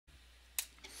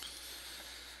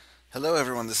Hello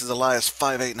everyone, this is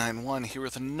Elias5891 here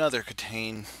with another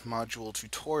KTANE module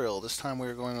tutorial. This time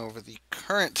we're going over the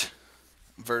current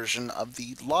version of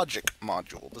the logic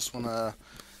module. This one,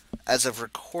 as of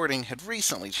recording, had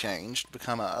recently changed,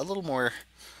 become a little more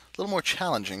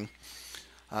challenging.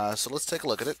 So let's take a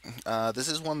look at it. This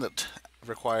is one that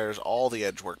requires all the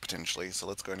edge work potentially, so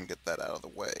let's go ahead and get that out of the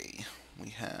way.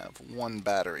 We have one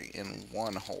battery in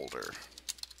one holder.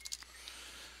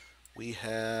 We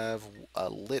have a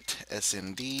lit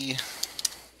SND.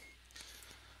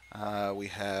 We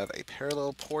have a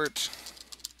parallel port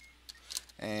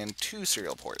and two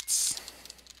serial ports.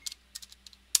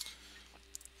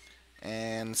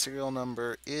 And serial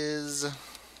number is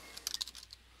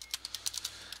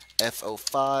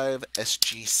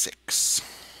F05SG6.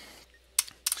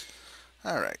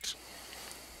 Alright,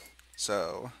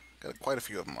 so got quite a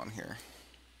few of them on here.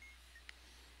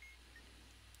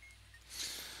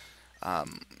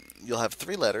 You'll have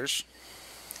three letters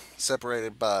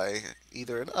separated by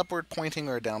either an upward pointing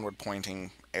or a downward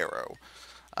pointing arrow.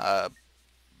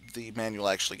 The manual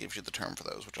actually gives you the term for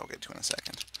those, which I'll get to in a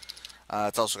second.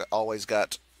 It's also always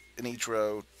got in each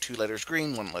row two letters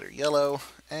green, one letter yellow,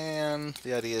 and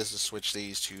the idea is to switch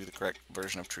these to the correct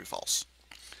version of true-false.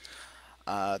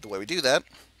 The way we do that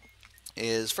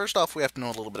is, first off, we have to know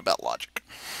a little bit about logic.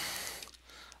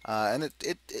 And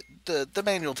the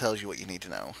manual tells you what you need to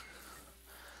know.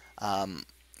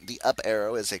 The up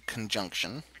arrow is a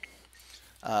conjunction.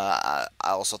 I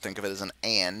also think of it as an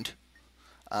and.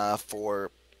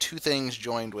 For two things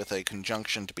joined with a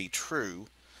conjunction to be true,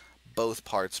 both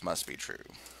parts must be true.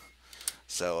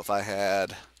 So if I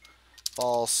had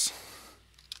false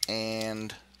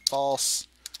and false,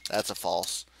 that's a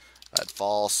false. If I had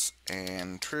false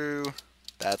and true,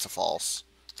 that's a false.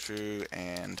 True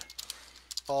and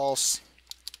false,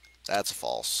 that's a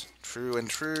false. True and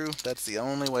true, that's the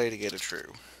only way to get a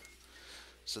true.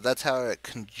 So that's how a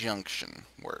conjunction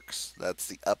works. That's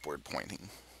the upward pointing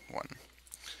one.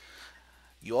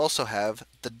 You also have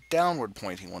the downward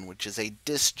pointing one, which is a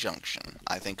disjunction.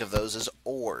 I think of those as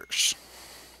ors.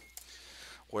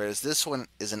 Whereas this one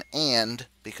is an and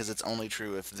because it's only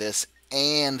true if this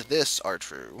and this are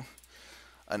true.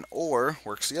 An or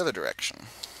works the other direction.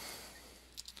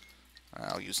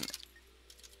 I'll use an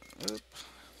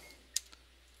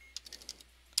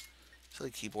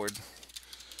silly keyboard.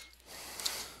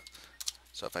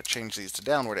 So if I change these to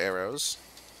downward arrows,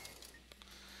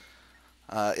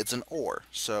 it's an or.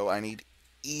 So I need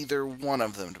either one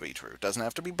of them to be true. It doesn't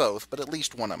have to be both, but at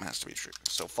least one of them has to be true.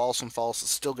 So false and false is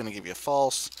still going to give you a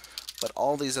false, but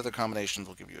all these other combinations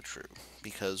will give you a true,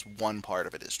 because one part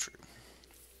of it is true.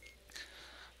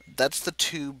 That's the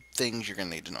two things you're going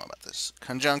to need to know about this.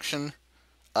 Conjunction,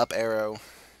 up arrow,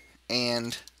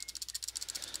 and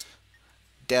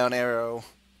down arrow,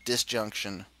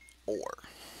 disjunction, or.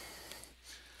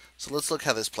 So let's look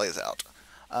how this plays out.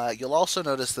 You'll also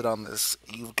notice that on this,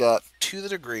 you've got two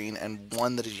that are green and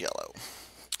one that is yellow.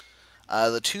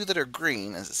 The two that are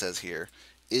green, as it says here,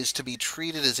 is to be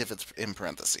treated as if it's in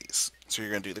parentheses. So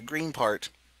you're going to do the green part,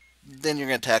 then you're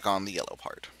going to tack on the yellow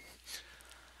part.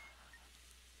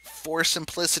 For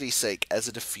simplicity's sake, as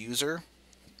a diffuser,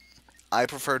 I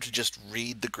prefer to just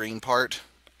read the green part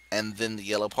and then the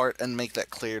yellow part and make that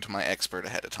clear to my expert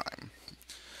ahead of time.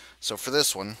 So for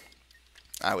this one,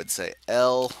 I would say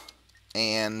L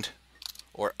and,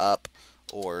 or up,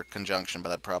 or conjunction, but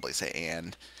I'd probably say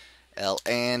and. L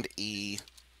and E,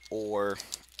 or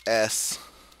S,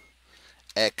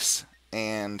 X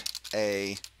and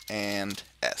A and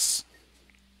S.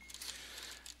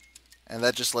 And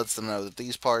that just lets them know that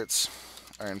these parts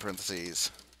are in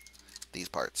parentheses, these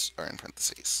parts are in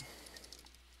parentheses.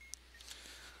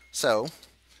 So,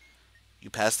 you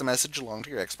pass the message along to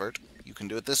your expert. You can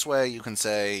do it this way. You can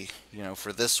say,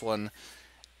 for this one,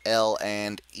 L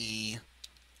and E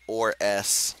or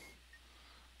S,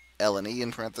 L and E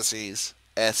in parentheses,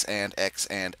 S and X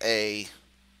and A,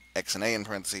 X and A in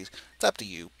parentheses. It's up to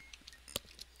you.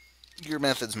 Your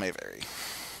methods may vary.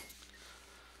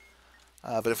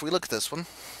 But if we look at this one,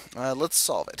 let's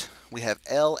solve it. We have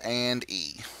L and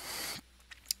E.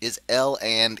 Is L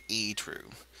and E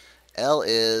true? L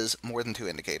is more than two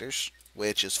indicators,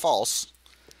 which is false.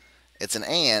 It's an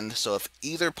and, so if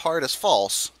either part is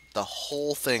false, the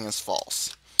whole thing is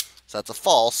false. So that's a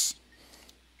false,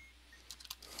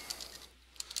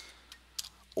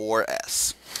 or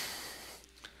S.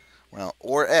 Well,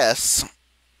 or S,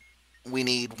 we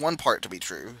need one part to be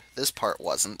true. This part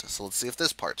wasn't, so let's see if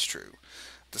this part's true.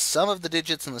 The sum of the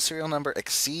digits in the serial number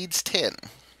exceeds 10.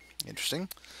 Interesting.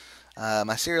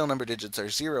 My serial number digits are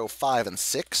 0, 5, and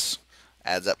 6.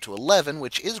 Adds up to 11,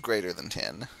 which is greater than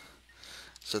 10.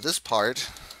 So this part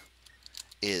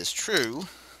is true.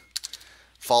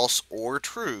 False or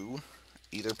true,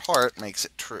 either part makes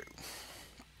it true.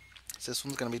 So this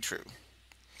one's going to be true.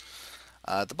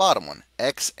 The bottom one,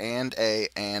 X and A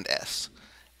and S.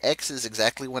 X is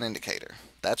exactly one indicator.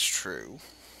 That's true.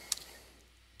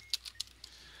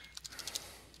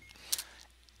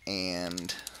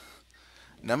 And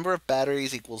number of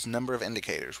batteries equals number of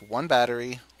indicators. One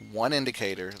battery, one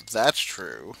indicator. That's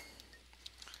true.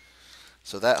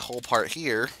 So that whole part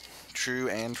here, true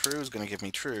and true, is going to give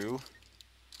me true.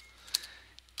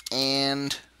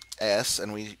 And S,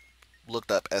 and we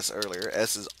looked up S earlier,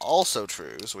 S is also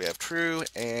true. So we have true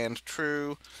and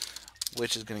true,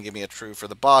 which is going to give me a true for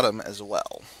the bottom as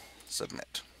well.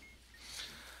 Submit.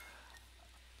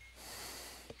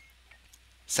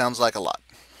 Sounds like a lot.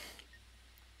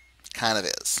 Kind of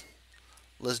is.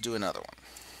 Let's do another one.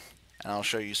 And I'll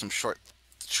show you some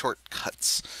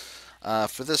shortcuts.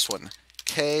 For this one,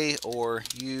 K or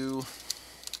U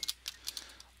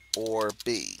or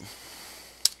B.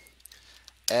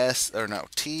 S, or no,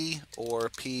 T or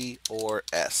P or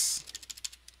S.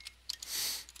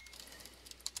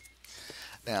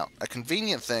 Now, a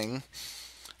convenient thing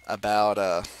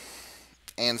about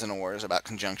ands and ors, about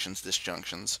conjunctions,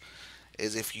 disjunctions,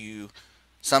 is if you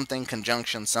something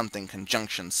conjunction something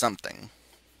conjunction something,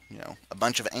 a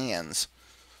bunch of ands,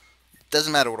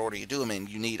 doesn't matter what order you do them in,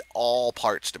 you need all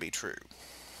parts to be true.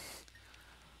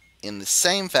 In the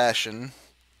same fashion,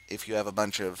 if you have a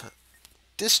bunch of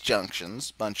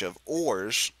disjunctions, bunch of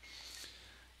ors,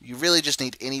 you really just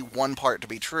need any one part to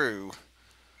be true,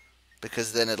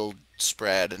 because then it'll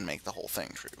spread and make the whole thing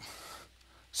true.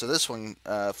 So this one,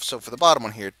 so for the bottom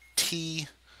one here, T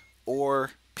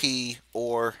or P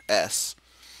or S.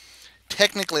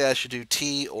 Technically I should do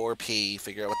T or P,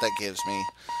 figure out what that gives me,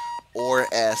 or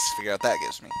S, figure out what that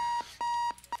gives me.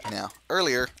 Now,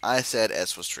 earlier I said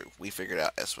S was true. We figured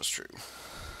out S was true.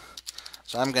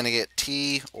 So I'm going to get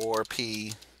T or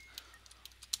P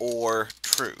or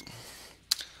true.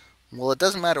 Well, it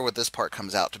doesn't matter what this part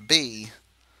comes out to be.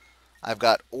 I've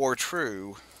got or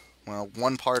true. Well,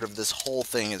 one part of this whole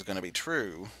thing is going to be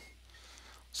true.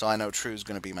 So I know true is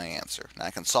going to be my answer. Now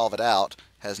I can solve it out.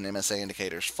 Has an MSA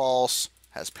indicator's false.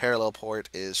 Has parallel port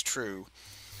is true.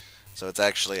 So it's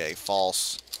actually a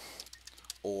false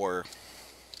or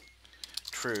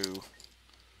true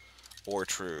or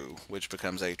true, which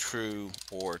becomes a true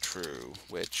or true,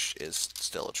 which is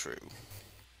still a true.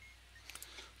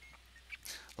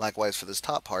 Likewise for this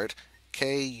top part,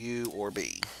 K, U, or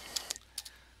B.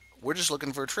 We're just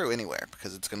looking for a true anywhere,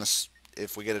 because it's going to,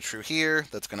 if we get a true here,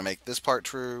 that's going to make this part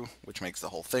true, which makes the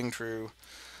whole thing true.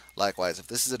 Likewise, if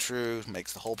this is a true,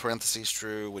 makes the whole parentheses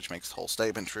true, which makes the whole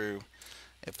statement true.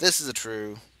 If this is a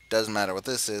true, doesn't matter what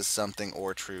this is, something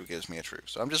or true gives me a true.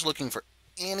 So I'm just looking for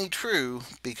any true,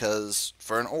 because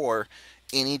for an or,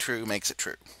 any true makes it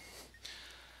true.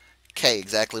 K,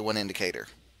 exactly one indicator.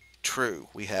 True.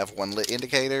 We have one lit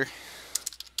indicator,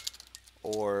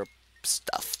 or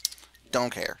stuff.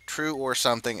 Don't care. True or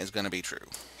something is going to be true.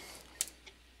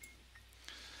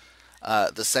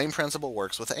 The same principle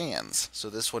works with ands. So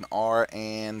this one, R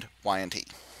and Y and T.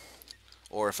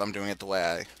 Or if I'm doing it the way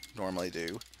I normally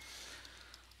do,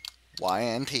 Y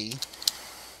and T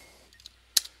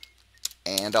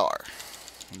and R.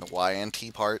 And the Y and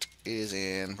T part is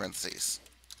in parentheses.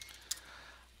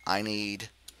 I need,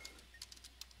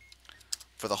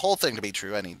 for the whole thing to be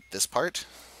true, I need this part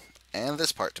and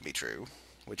this part to be true,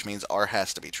 which means R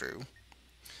has to be true.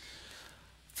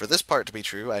 For this part to be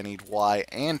true, I need Y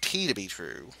and T to be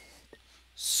true.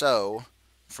 So,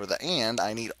 for the and,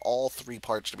 I need all three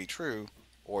parts to be true,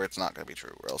 or it's not going to be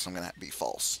true, or else I'm going to be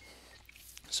false.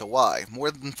 So Y,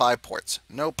 more than 5 ports.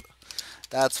 Nope,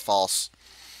 that's false.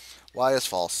 Y is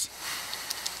false.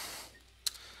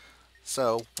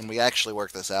 So, when we actually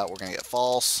work this out, we're going to get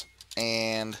false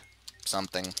and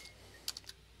something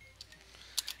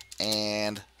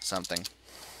and something.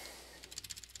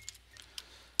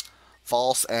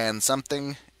 False and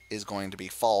something is going to be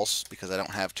false because I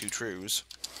don't have two trues.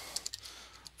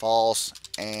 False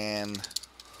and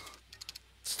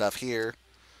stuff here.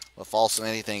 Well, false and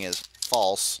anything is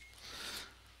false.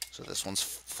 So this one's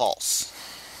false.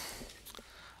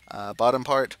 Bottom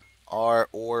part, R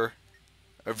or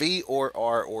V or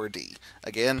R or D.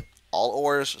 Again, all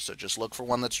ors, so just look for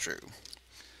one that's true.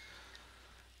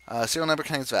 Serial number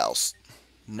contains vowels.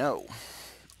 No.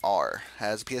 R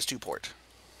has a PS2 port.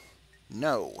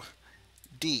 No.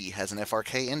 D has an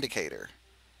FRK indicator.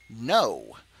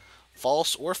 No.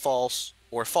 False or false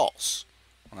or false.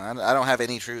 I don't have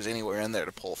any trues anywhere in there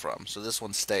to pull from, so this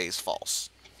one stays false.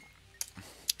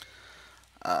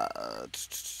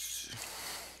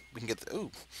 We can get the,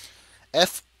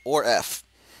 F or F.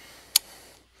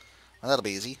 Well, that'll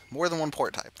be easy. More than one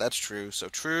port type. That's true. So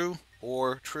true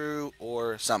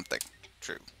or something.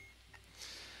 True.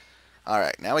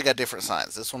 Alright, now we got different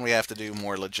signs. This one we have to do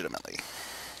more legitimately.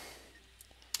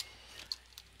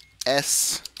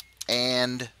 S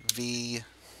and V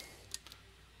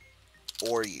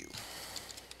or U.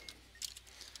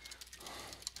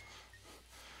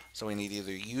 So we need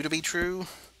either U to be true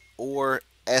or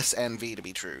S and V to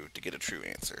be true to get a true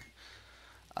answer.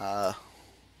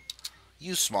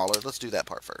 U smaller. Let's do that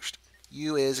part first.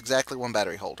 U is exactly one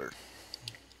battery holder.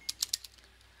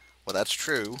 Well, that's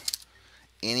true.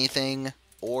 Anything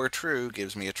or true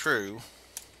gives me a true.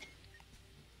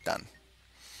 Done.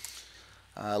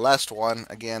 Last one,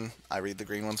 again, I read the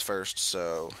green ones first,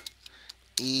 so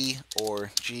E or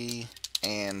G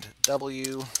and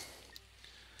W,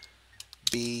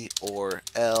 B or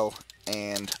L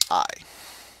and I.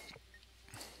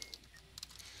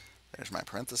 There's my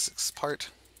parenthesis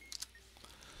part.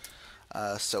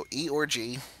 So E or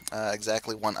G,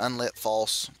 exactly one unlit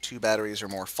false, two batteries or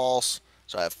more false.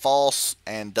 So I have false,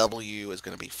 and W is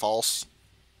going to be false.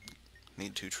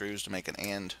 Need two trues to make an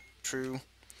and true.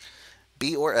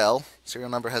 B or L, serial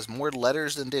number has more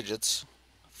letters than digits,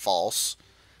 false.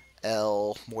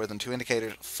 L, more than two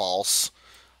indicators, false.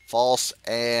 False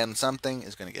and something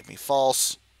is going to give me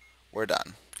false. We're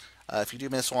done. If you do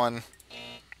miss one,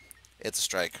 it's a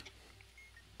strike.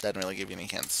 Doesn't really give you any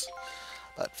hints.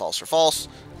 But false or false.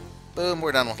 Boom,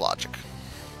 we're done with logic.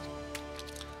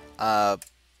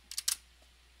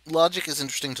 Logic is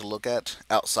interesting to look at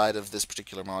outside of this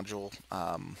particular module.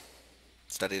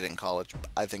 Studied in college.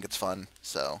 I think it's fun.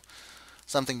 So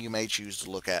something you may choose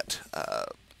to look at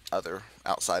other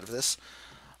outside of this.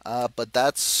 But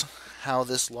that's how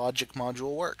this logic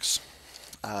module works.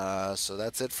 So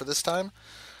that's it for this time.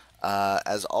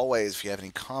 As always, if you have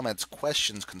any comments,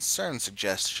 questions, concerns,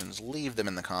 suggestions, leave them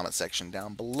in the comment section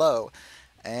down below.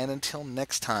 And until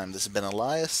next time, this has been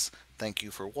Elias. Thank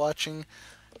you for watching.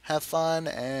 Have fun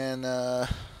and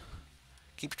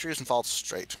keep your trues and falses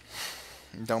straight.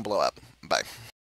 Don't blow up. Bye.